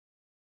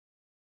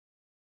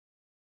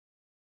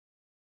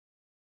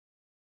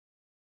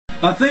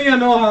I think I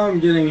know how I'm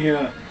getting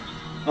here.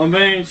 I'm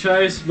being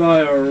chased by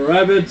a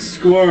rabid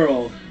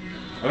squirrel.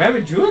 A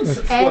rabid druid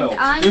squirrel? And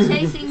I'm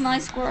chasing my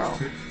squirrel.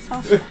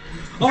 Sasha.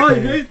 I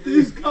hate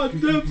these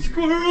goddamn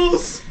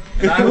squirrels!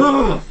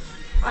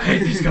 I hate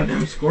these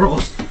goddamn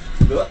squirrels.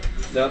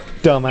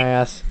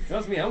 Dumbass.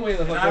 Trust me, I'm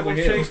waiting I will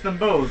chase them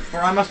both, for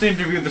I must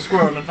interview the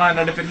squirrel and find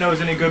out if it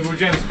knows any good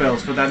Wujin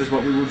spells, for that is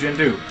what we Wujin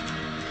do.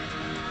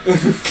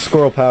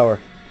 Squirrel power.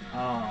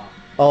 Ah.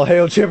 All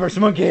hail Chipper's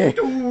monkey.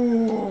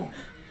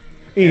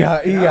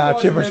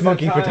 Chipper's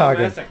monkey for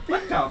target.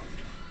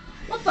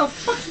 What the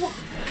fuck?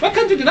 What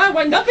country did I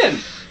wind up in?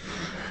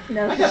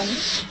 No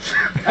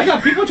I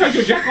got people trying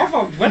to jack off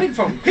a wedding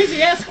from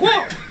crazy ass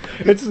squirrel.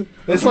 It's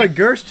like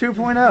Gersh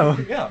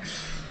 2.0. Yeah.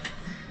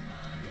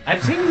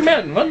 I've seen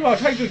men run while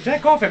trying to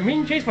jack off and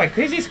being chased by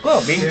crazy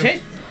squirrel. The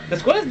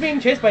squirrel is being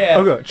chased by a...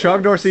 Okay,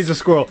 Chogdor sees a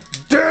squirrel.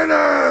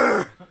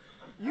 Dinner!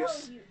 You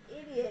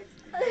idiot.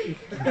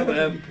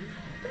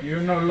 You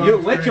no longer. You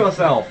lit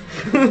yourself.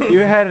 You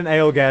had an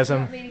alegasm.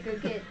 Want me to go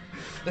get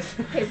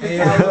paper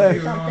towels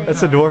or something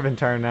That's a dwarven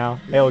term now.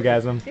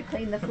 Alegasm. to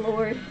clean the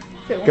floor?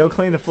 So it Go won't-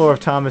 clean the floor of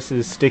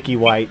Thomas's sticky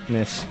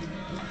whiteness.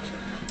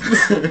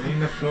 Clean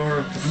the floor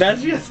of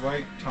That's just...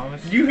 White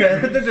Thomas. You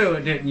had to do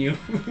it, didn't you?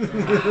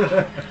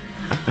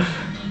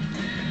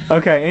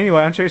 Okay,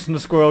 anyway, I'm chasing the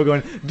squirrel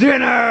going,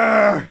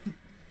 dinner!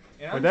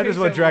 Yeah, But that is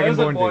what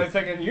Dragonborn do.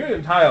 Thinking you're an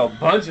entire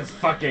bunch of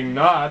fucking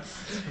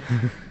nuts.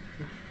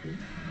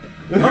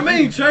 I'm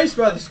being chased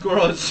by the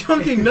squirrel. It's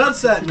chunking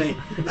nuts at me.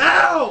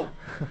 Ow!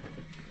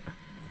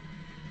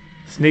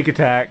 Sneak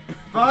attack.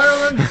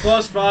 Ireland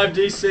plus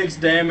 5d6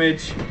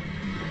 damage.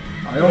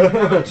 I only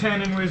have a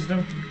 10 in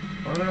wisdom.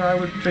 Or I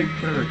would take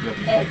cleric.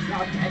 It's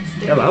not that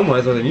stupid. Yeah, but I'm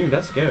wiser than you.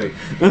 That's scary.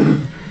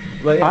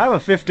 I have a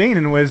 15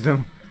 in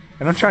wisdom,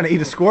 and I'm trying to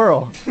eat a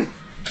squirrel.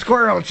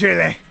 Squirrel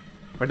chili.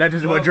 But that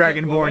is what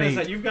Dragonborn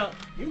eat. You've got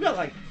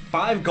like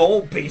 5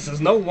 gold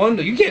pieces. No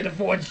wonder you can't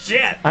afford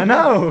shit. I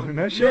know.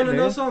 No shit, You wanna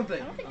know dude.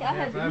 something? I don't think I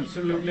have any.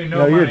 Absolutely no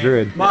No, you're a money.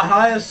 druid. My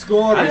highest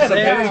score I is had a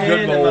very 18 good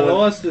and my gold.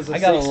 lowest is a I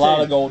got 16. a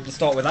lot of gold to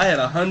start with. I had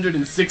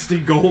 160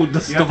 gold to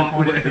You have to start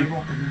point at with.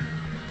 people.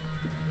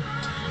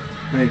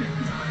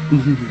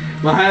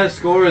 My highest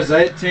score is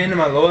 18 and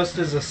my lowest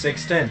is a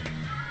 16.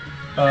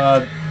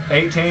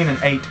 18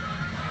 and 8.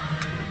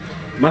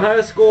 My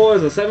highest score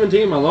is a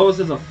 17. My lowest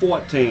is a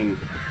 14.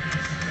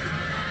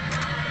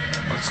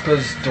 That's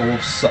because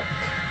dwarves suck.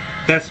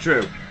 That's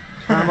true.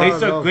 They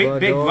suck great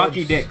big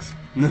rocky dicks.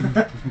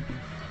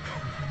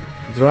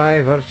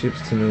 Drive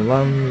warships to New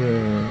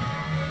London.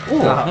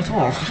 That's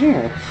all.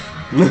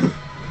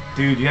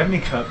 Dude, you have any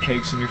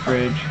cupcakes in your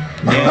fridge?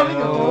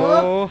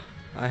 No.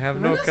 I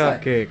have no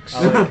cupcakes.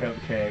 I like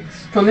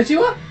cupcakes.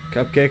 Konnichiwa?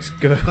 Cupcakes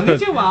good.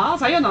 Konnichiwa,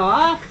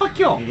 sayonara, fuck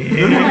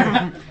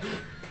you.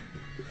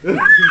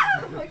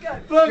 Oh my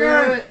god.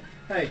 Booger!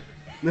 Hey,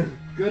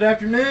 good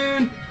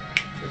afternoon.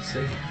 Let's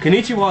see.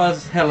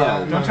 Konnichiwa's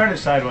hello. Don't turn it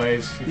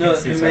sideways. You No, can't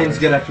it see means sideways.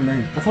 good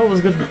afternoon. I thought it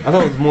was good. I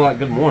thought it was more like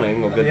good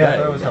morning or good Yeah, day.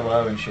 that was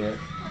hello and shit.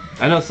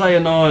 I know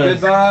sayonara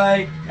is.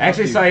 Goodbye.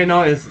 Actually,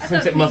 sayonara is I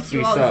since thought it must be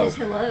konnichiwa so. was just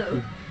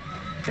hello.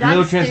 But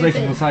Little I'm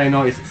translation from stupid.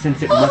 sayonara is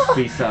since it must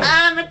be so.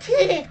 I'm a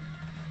titty.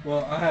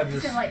 Well, I have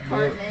this. Sound like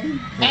Cartman.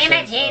 I'm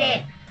a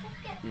titty.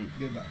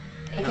 Goodbye.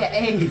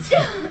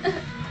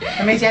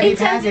 That makes you happy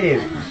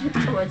positive.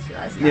 What's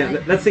last Yeah,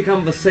 night? that's the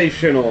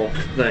conversational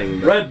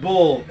thing. Red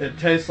Bull. It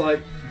tastes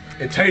like.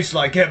 It tastes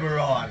like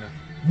Eberron.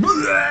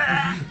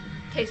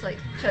 Tastes like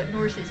Chuck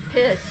Norris's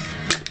piss.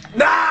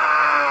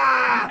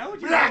 Ah!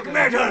 Black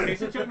metal!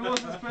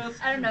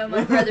 I don't know,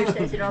 my brother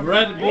says it all the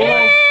Red time. Bull.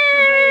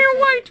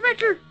 White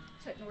maker!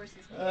 Chuck Norris's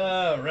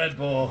piss. Red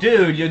Bull.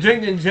 Dude, you're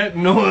drinking Chuck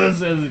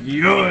Norris's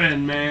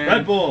urine, man.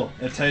 Red Bull.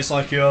 It tastes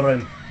like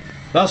urine.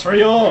 That's for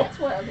you. That's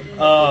what I've been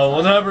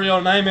Whatever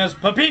your name is,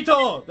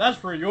 Pepito. That's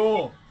for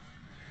you.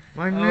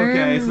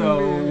 Okay,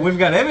 so we've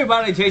got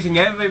everybody chasing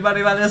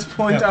everybody by this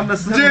point. I'm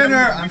assuming.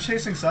 Dinner! I'm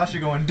chasing Sasha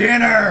going,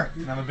 dinner!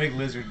 And I'm a big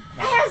lizard.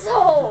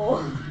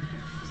 Asshole!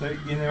 So,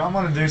 you know, I'm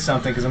gonna do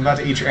something because I'm about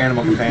to eat your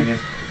animal companion.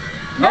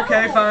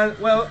 Okay, fine.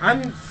 Well,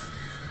 I'm.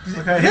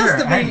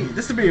 Okay,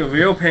 This to be a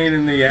real pain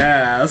in the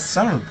ass.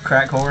 Son of a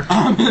crack whore.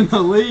 I'm in the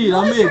lead.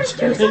 I'm being Let's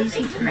do chased.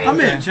 something to me. I'm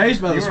being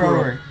chased by the You were squirrel.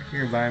 over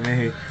here by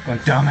me. Going,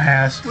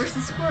 dumbass. Where's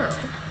the squirrel?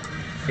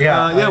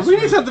 Yeah, we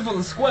need something for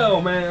the squirrel,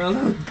 man.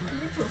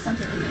 You put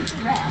something in the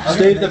trash.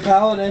 Steve the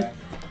Paladin.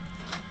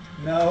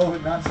 No,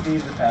 not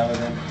Steve the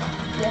Paladin.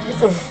 Yeah, this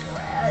is a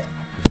rat.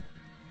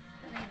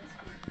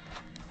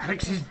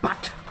 Alex's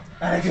butt.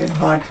 Alex's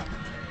butt.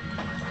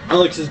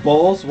 Alex's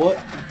balls. What?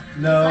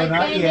 No, Like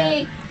not candy.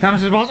 yet.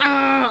 Thomas's balls.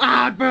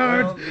 Ah,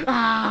 bird.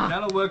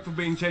 That'll work for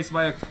being chased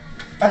by a.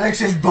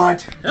 Alex's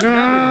butt. That's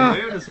the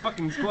weirdest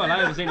fucking squirrel I've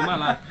ever seen in my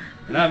life.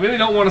 And I really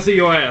don't want to see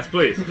your ass,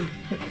 please.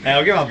 Hey,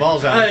 I'll get my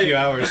balls out in a Hey. few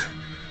hours.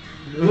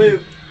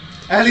 We've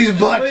Alex's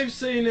butt.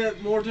 seen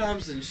it more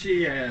times than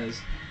she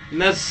has,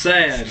 and that's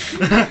sad.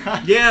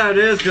 Yeah, it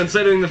is,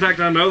 considering the fact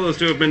I know those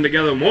two have been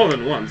together more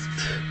than once.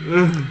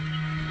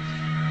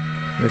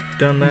 We've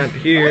done that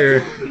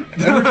here.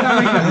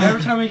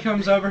 every time he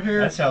comes over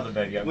here, That's how the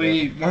bed got built.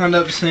 we wind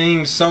up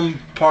seeing some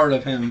part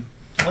of him.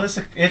 Well, it's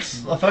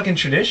a fucking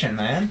tradition,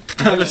 man.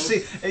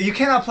 You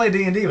cannot play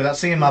D&D without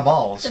seeing my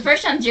balls. The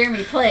first time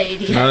Jeremy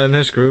played, he Not in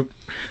this group.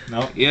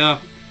 No. Yeah,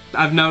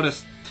 I've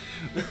noticed.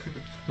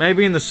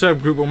 Maybe in the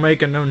subgroup we'll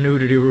make a no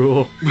nudity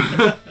rule.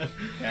 Yeah,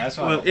 that's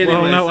why.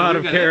 Well, no out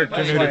of character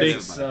That's why nudity.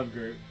 it's a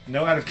subgroup.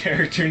 No out of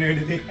character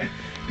nudity.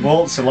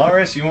 Well,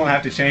 Solaris, you won't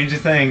have to change a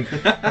thing.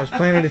 I was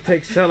planning to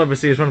take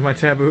celibacy as one of my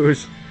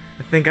taboos.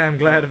 I think I'm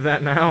glad of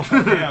that now.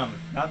 Damn.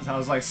 I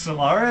was like,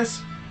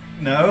 Solaris?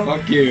 No.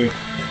 Fuck you.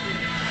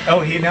 Oh,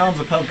 he now owns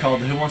a pub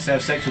called Who Wants to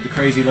Have Sex with the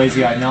Crazy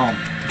Lazy-Eyed Gnome.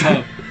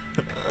 Pub.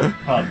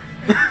 Pub.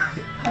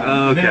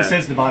 And then it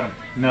says at the bottom,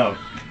 no.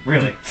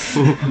 Really.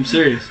 I'm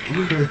serious.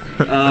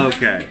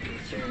 Okay.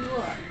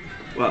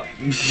 Well,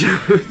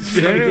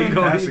 should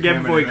go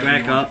again before we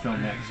crack up?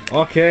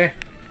 Okay.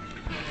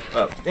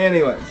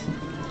 Anyways,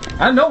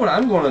 I know what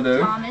I'm gonna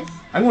do. Thomas.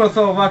 I'm gonna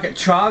throw a rock at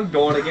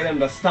Trogdor to get him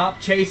to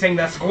stop chasing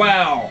the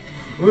squirrel.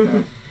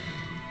 Do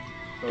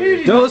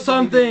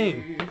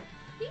something.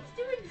 He's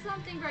doing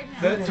something right now.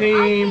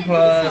 13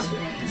 plus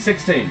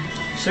 16.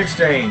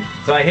 16.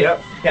 So I hit.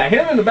 Yeah, I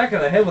hit him in the back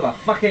of the head with a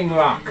fucking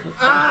rock.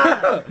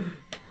 Dumbass.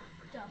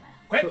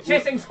 Quit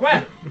chasing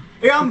squirrel.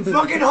 Yeah, I'm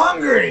fucking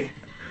hungry.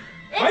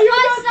 It's Why you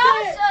my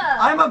not Sasha!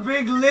 I'm a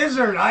big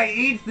lizard. I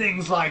eat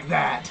things like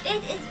that.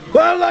 It's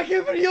Well, lucky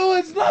for you,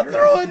 it's not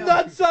throwing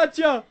nuts at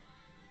you. And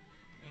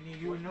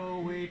you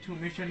know way to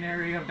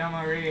missionary of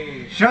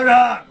Damari. Shut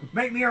up!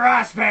 Make me a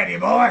rice patty,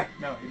 boy!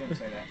 No, he didn't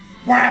say that.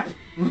 Whap!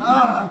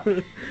 Ah,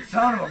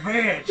 son of a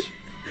bitch!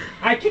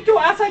 I kick your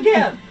ass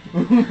again.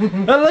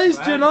 At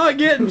least you're not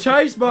getting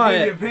chased by I'll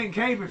give you a it. pink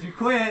cape if you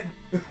quit.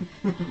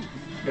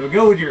 It'll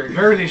go with your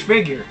girlish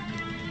figure.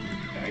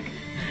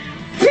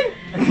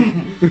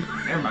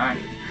 Never mind.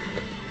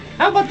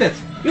 How about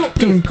this?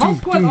 You call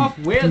squirrel off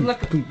weird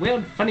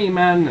funny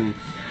man, and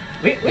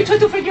we try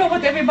to figure out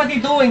what everybody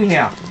doing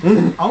here.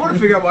 I want to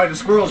figure out why the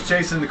squirrel's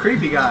chasing the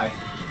creepy guy.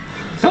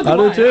 So I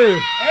do too.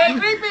 Hey,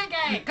 creepy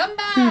guy, come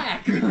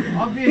back!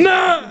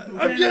 Nah,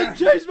 I'm getting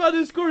chased by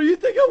this squirrel. You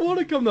think I want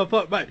to come the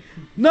fuck back?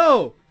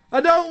 No, I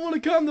don't want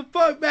to come the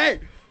fuck back.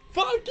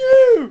 Fuck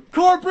you,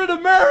 corporate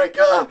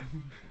America.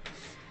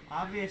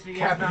 Obviously,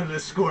 Captain the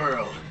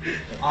Squirrel.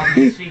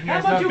 How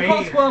about you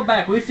call squirrel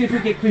back? We'll see if we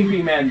get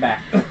creepy man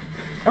back.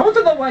 I want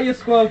to know why you're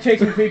squirrel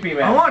chasing creepy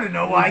man. I want to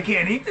know why I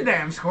can't eat the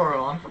damn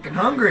squirrel. I'm fucking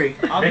hungry.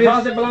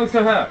 Because it belongs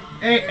to her.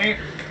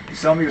 You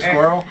sell me a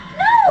squirrel?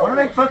 No! I want to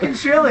make fucking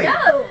chili.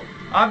 No!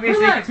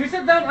 Obviously. Relax, we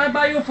sit down, I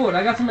buy you food.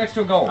 I got some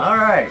extra gold.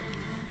 Alright.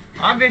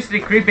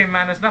 Obviously, Creepy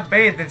Man has not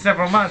bathed in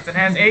several months and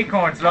has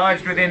acorns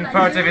lodged within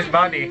parts of his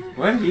body.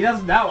 Well, he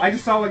doesn't now. I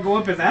just saw it go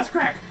up his ass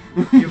crack.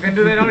 You can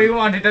do that all you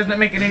want, it doesn't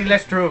make it any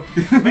less true.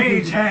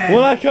 Mage hand!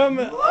 When I come,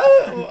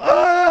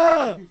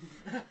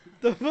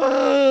 the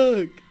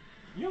fuck?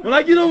 When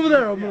I get over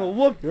there, I'm gonna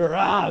whoop your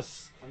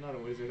ass. I'm not a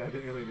wizard, I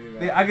didn't really do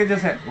that. I could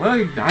just say,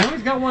 well, I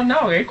always got one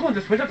now. Acorn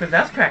just went up his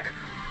ass crack.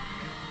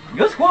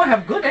 Your squirrel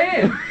have good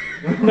aim.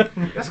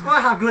 That's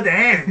quite how good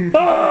hand.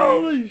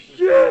 Holy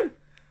shit!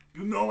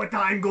 You know what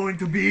I'm going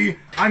to be?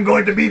 I'm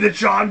going to be the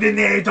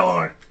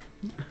Chogdinator!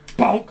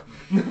 Bonk!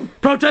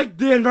 Protect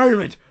the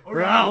environment,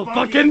 or I'll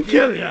fucking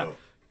kill you, you.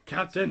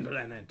 Captain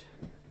Planet.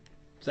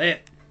 Say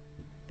it.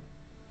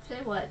 Say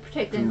what?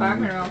 Protect the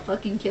environment or I'll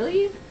fucking kill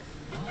you?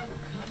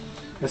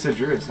 That's a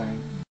druid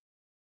saying.